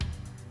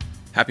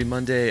Happy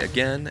Monday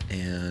again,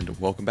 and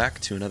welcome back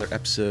to another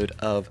episode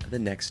of the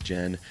Next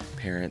Gen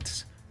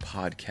Parents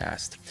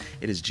Podcast.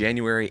 It is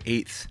January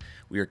 8th.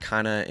 We are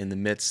kind of in the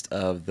midst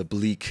of the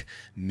bleak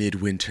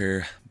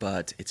midwinter,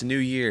 but it's a new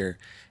year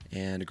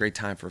and a great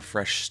time for a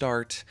fresh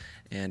start.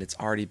 And it's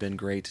already been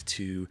great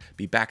to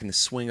be back in the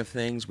swing of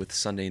things with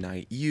Sunday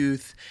night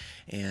youth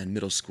and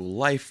middle school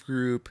life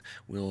group.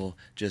 We'll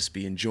just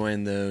be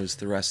enjoying those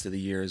the rest of the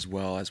year as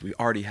well as we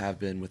already have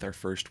been with our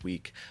first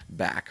week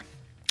back.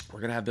 We're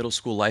going to have middle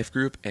school life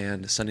group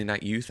and Sunday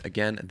night youth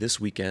again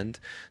this weekend.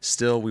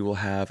 Still, we will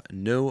have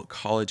no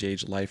college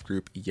age life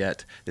group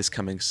yet this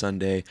coming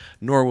Sunday,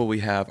 nor will we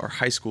have our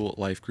high school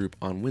life group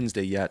on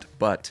Wednesday yet.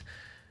 But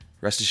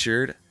rest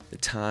assured, the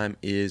time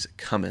is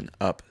coming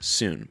up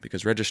soon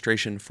because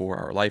registration for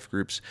our life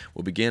groups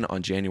will begin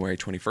on January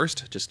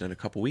 21st, just in a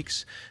couple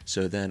weeks.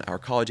 So then our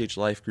college age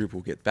life group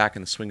will get back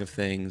in the swing of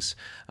things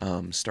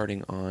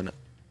starting on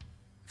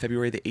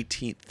February the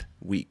 18th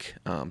week.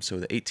 So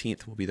the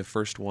 18th will be the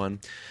first one.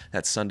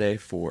 That's Sunday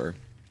for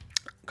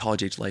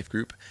college age life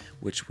group,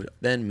 which would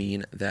then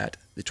mean that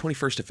the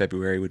 21st of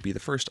February would be the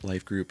first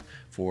life group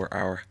for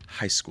our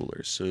high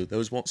schoolers. So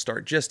those won't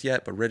start just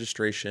yet, but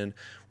registration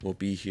will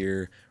be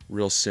here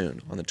real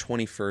soon. On the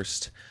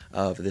 21st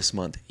of this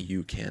month,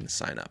 you can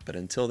sign up. But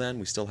until then,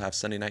 we still have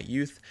Sunday night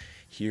youth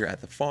here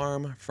at the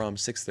farm from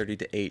 6:30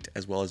 to 8,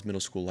 as well as middle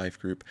school life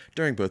group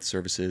during both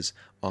services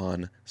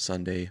on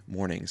Sunday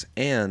mornings.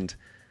 And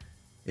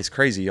it's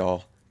crazy,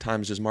 y'all.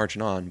 Time's just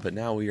marching on, but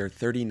now we are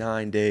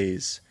 39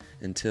 days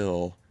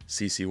until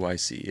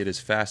CCYC. It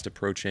is fast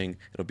approaching.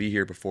 It'll be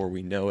here before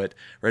we know it.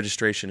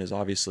 Registration is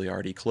obviously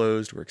already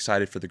closed. We're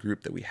excited for the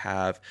group that we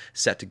have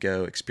set to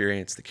go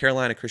experience the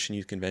Carolina Christian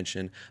Youth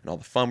Convention and all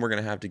the fun we're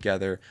going to have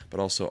together, but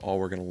also all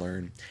we're going to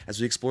learn as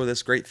we explore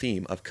this great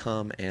theme of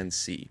come and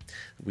see.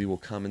 We will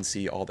come and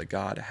see all that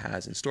God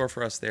has in store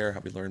for us there,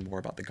 how we learn more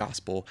about the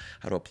gospel,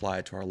 how to apply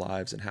it to our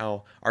lives, and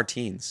how our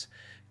teens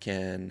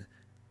can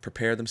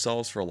prepare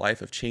themselves for a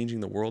life of changing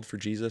the world for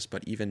Jesus,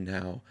 but even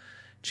now,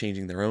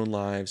 changing their own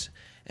lives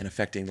and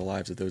affecting the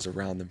lives of those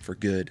around them for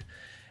good.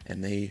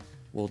 And they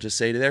will just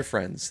say to their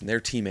friends and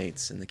their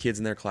teammates and the kids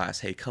in their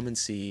class, hey, come and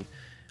see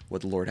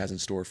what the Lord has in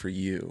store for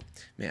you.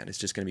 Man, it's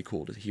just going to be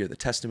cool to hear the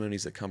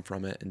testimonies that come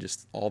from it and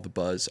just all the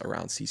buzz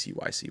around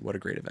CCYC. What a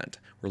great event.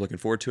 We're looking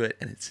forward to it,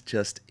 and it's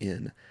just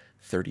in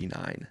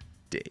 39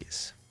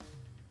 days.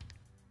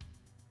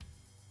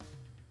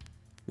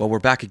 Well, we're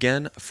back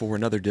again for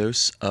another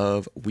dose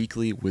of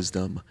weekly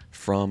wisdom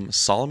from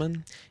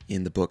Solomon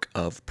in the book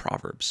of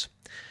Proverbs.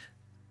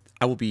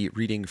 I will be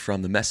reading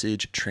from the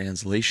Message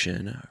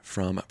translation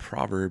from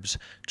Proverbs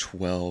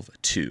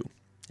 12:2.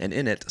 And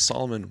in it,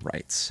 Solomon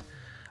writes,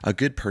 "A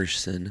good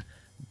person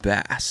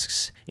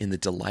basks in the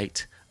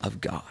delight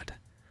of God,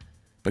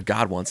 but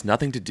God wants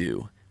nothing to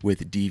do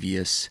with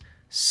devious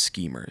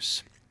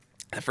schemers."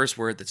 The first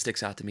word that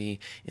sticks out to me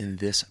in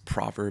this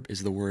proverb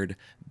is the word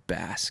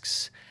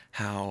basks.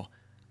 How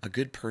a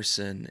good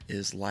person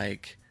is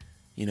like,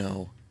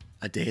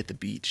 a day at the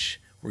beach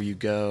where you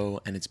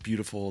go and it's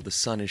beautiful, the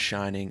sun is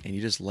shining, and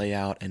you just lay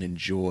out and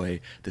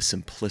enjoy the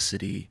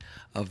simplicity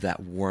of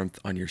that warmth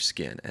on your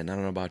skin. And I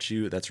don't know about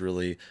you, that's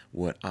really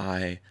what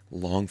I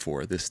long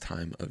for this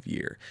time of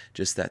year.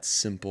 Just that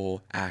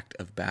simple act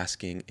of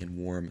basking in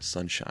warm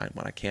sunshine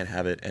when I can't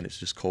have it and it's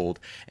just cold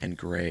and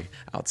gray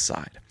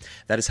outside.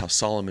 That is how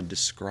Solomon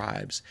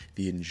describes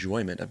the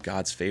enjoyment of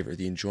God's favor,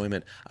 the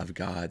enjoyment of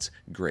God's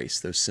grace,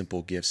 those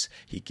simple gifts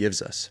he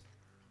gives us.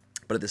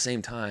 But at the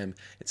same time,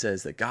 it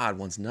says that God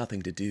wants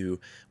nothing to do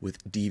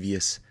with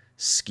devious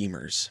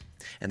schemers.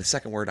 And the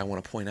second word I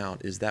want to point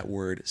out is that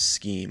word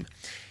scheme.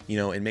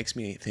 It makes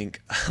me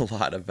think a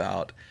lot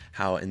about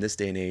how in this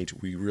day and age,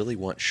 we really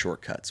want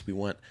shortcuts. We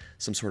want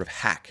some sort of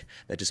hack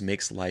that just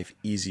makes life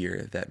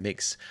easier, that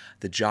makes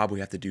the job we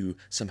have to do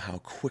somehow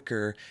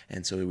quicker,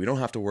 and so that we don't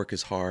have to work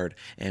as hard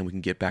and we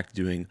can get back to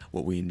doing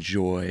what we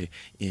enjoy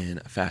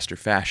in a faster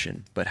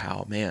fashion. But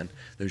how,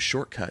 those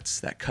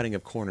shortcuts, that cutting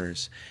of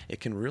corners, it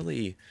can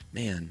really,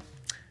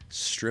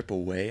 strip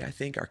away, I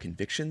think, our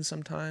convictions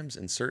sometimes,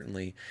 and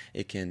certainly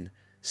it can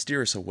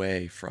steer us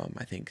away from,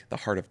 I think, the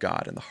heart of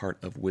God and the heart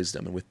of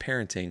wisdom. And with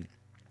parenting,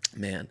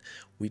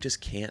 we just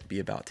can't be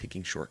about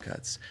taking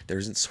shortcuts. There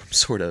isn't some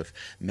sort of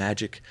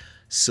magic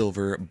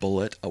silver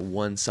bullet, a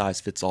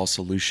one-size-fits-all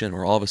solution,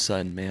 or all of a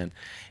sudden,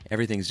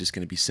 everything's just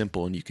going to be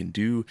simple and you can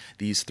do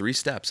these 3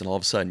 steps and all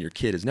of a sudden your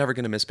kid is never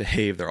going to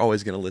misbehave. They're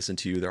always going to listen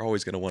to you. They're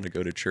always going to want to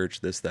go to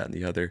church, this, that, and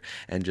the other,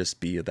 and just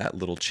be that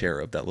little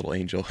cherub, that little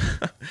angel,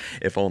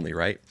 if only,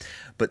 right?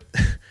 But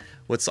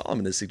what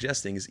Solomon is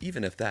suggesting is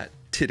even if that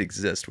did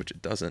exist, which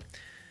it doesn't,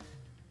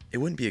 it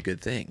wouldn't be a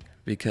good thing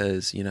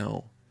because,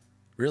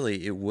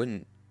 really it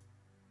wouldn't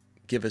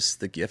give us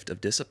the gift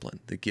of discipline,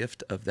 the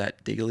gift of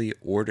that daily,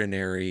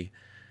 ordinary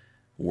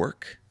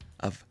work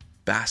of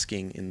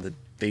basking in the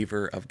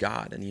favor of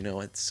God. And,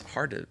 it's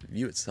hard to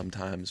view it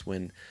sometimes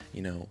when,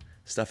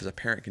 stuff as a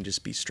parent can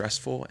just be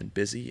stressful and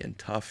busy and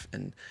tough.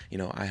 And,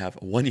 I have a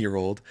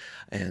 1-year-old,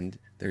 and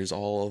there's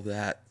all of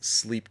that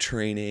sleep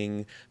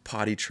training,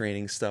 potty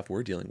training stuff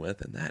we're dealing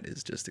with. And that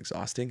is just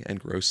exhausting and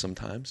gross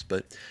sometimes.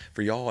 But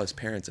for y'all as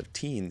parents of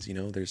teens,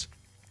 there's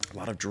a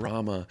lot of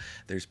drama,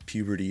 there's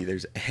puberty,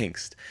 there's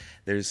angst,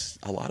 there's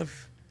a lot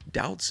of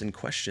doubts and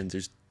questions.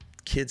 There's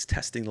kids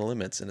testing the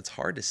limits, and it's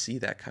hard to see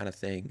that kind of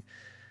thing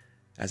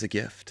as a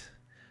gift.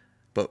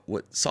 But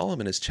what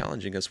Solomon is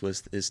challenging us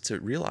with is to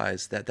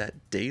realize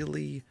that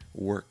daily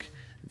work,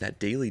 that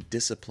daily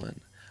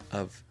discipline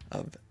of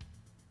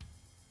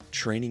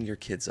training your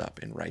kids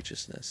up in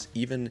righteousness,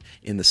 even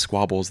in the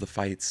squabbles, the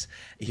fights,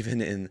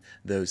 even in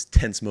those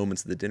tense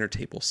moments at the dinner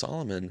table,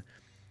 Solomon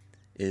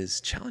is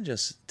challenging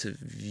us to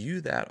view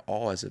that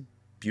all as a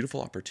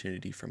beautiful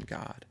opportunity from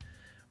God,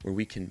 where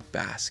we can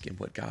bask in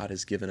what God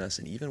has given us.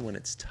 And even when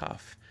it's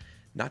tough,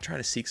 not trying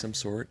to seek some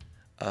sort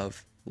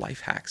of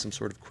life hack, some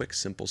sort of quick,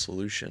 simple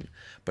solution,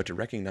 but to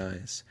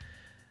recognize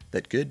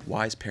that good,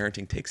 wise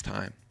parenting takes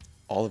time.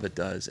 All of it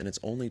does. And it's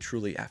only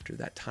truly after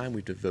that time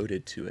we've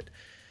devoted to it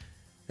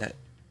that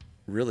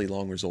really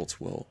long results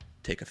will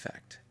take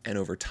effect. And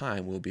over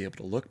time, we'll be able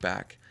to look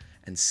back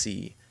and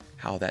see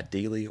how that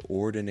daily,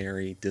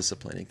 ordinary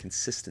discipline and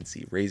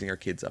consistency, raising our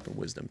kids up in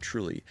wisdom,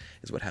 truly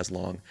is what has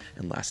long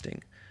and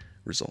lasting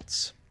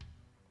results.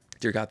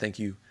 Dear God, thank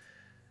you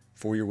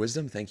for your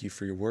wisdom. Thank you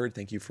for your word.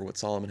 Thank you for what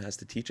Solomon has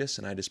to teach us.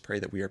 And I just pray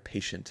that we are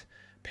patient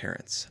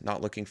parents,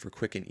 not looking for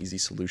quick and easy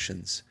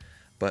solutions,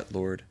 but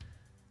Lord,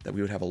 that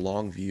we would have a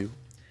long view,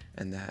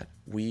 and that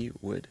we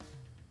would,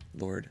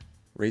 Lord,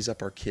 raise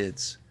up our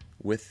kids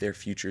with their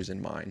futures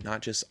in mind,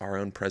 not just our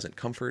own present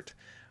comfort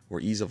or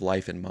ease of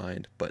life in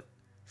mind, but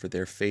for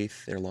their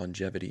faith, their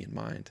longevity in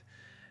mind.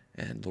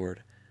 And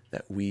Lord,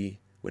 that we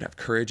would have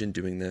courage in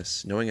doing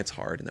this, knowing it's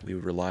hard, and that we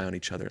would rely on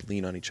each other,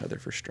 lean on each other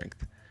for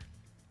strength.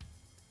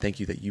 Thank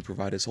you that you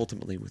provide us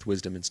ultimately with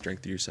wisdom and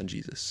strength through your Son,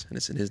 Jesus. And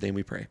it's in his name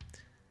we pray.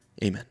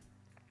 Amen.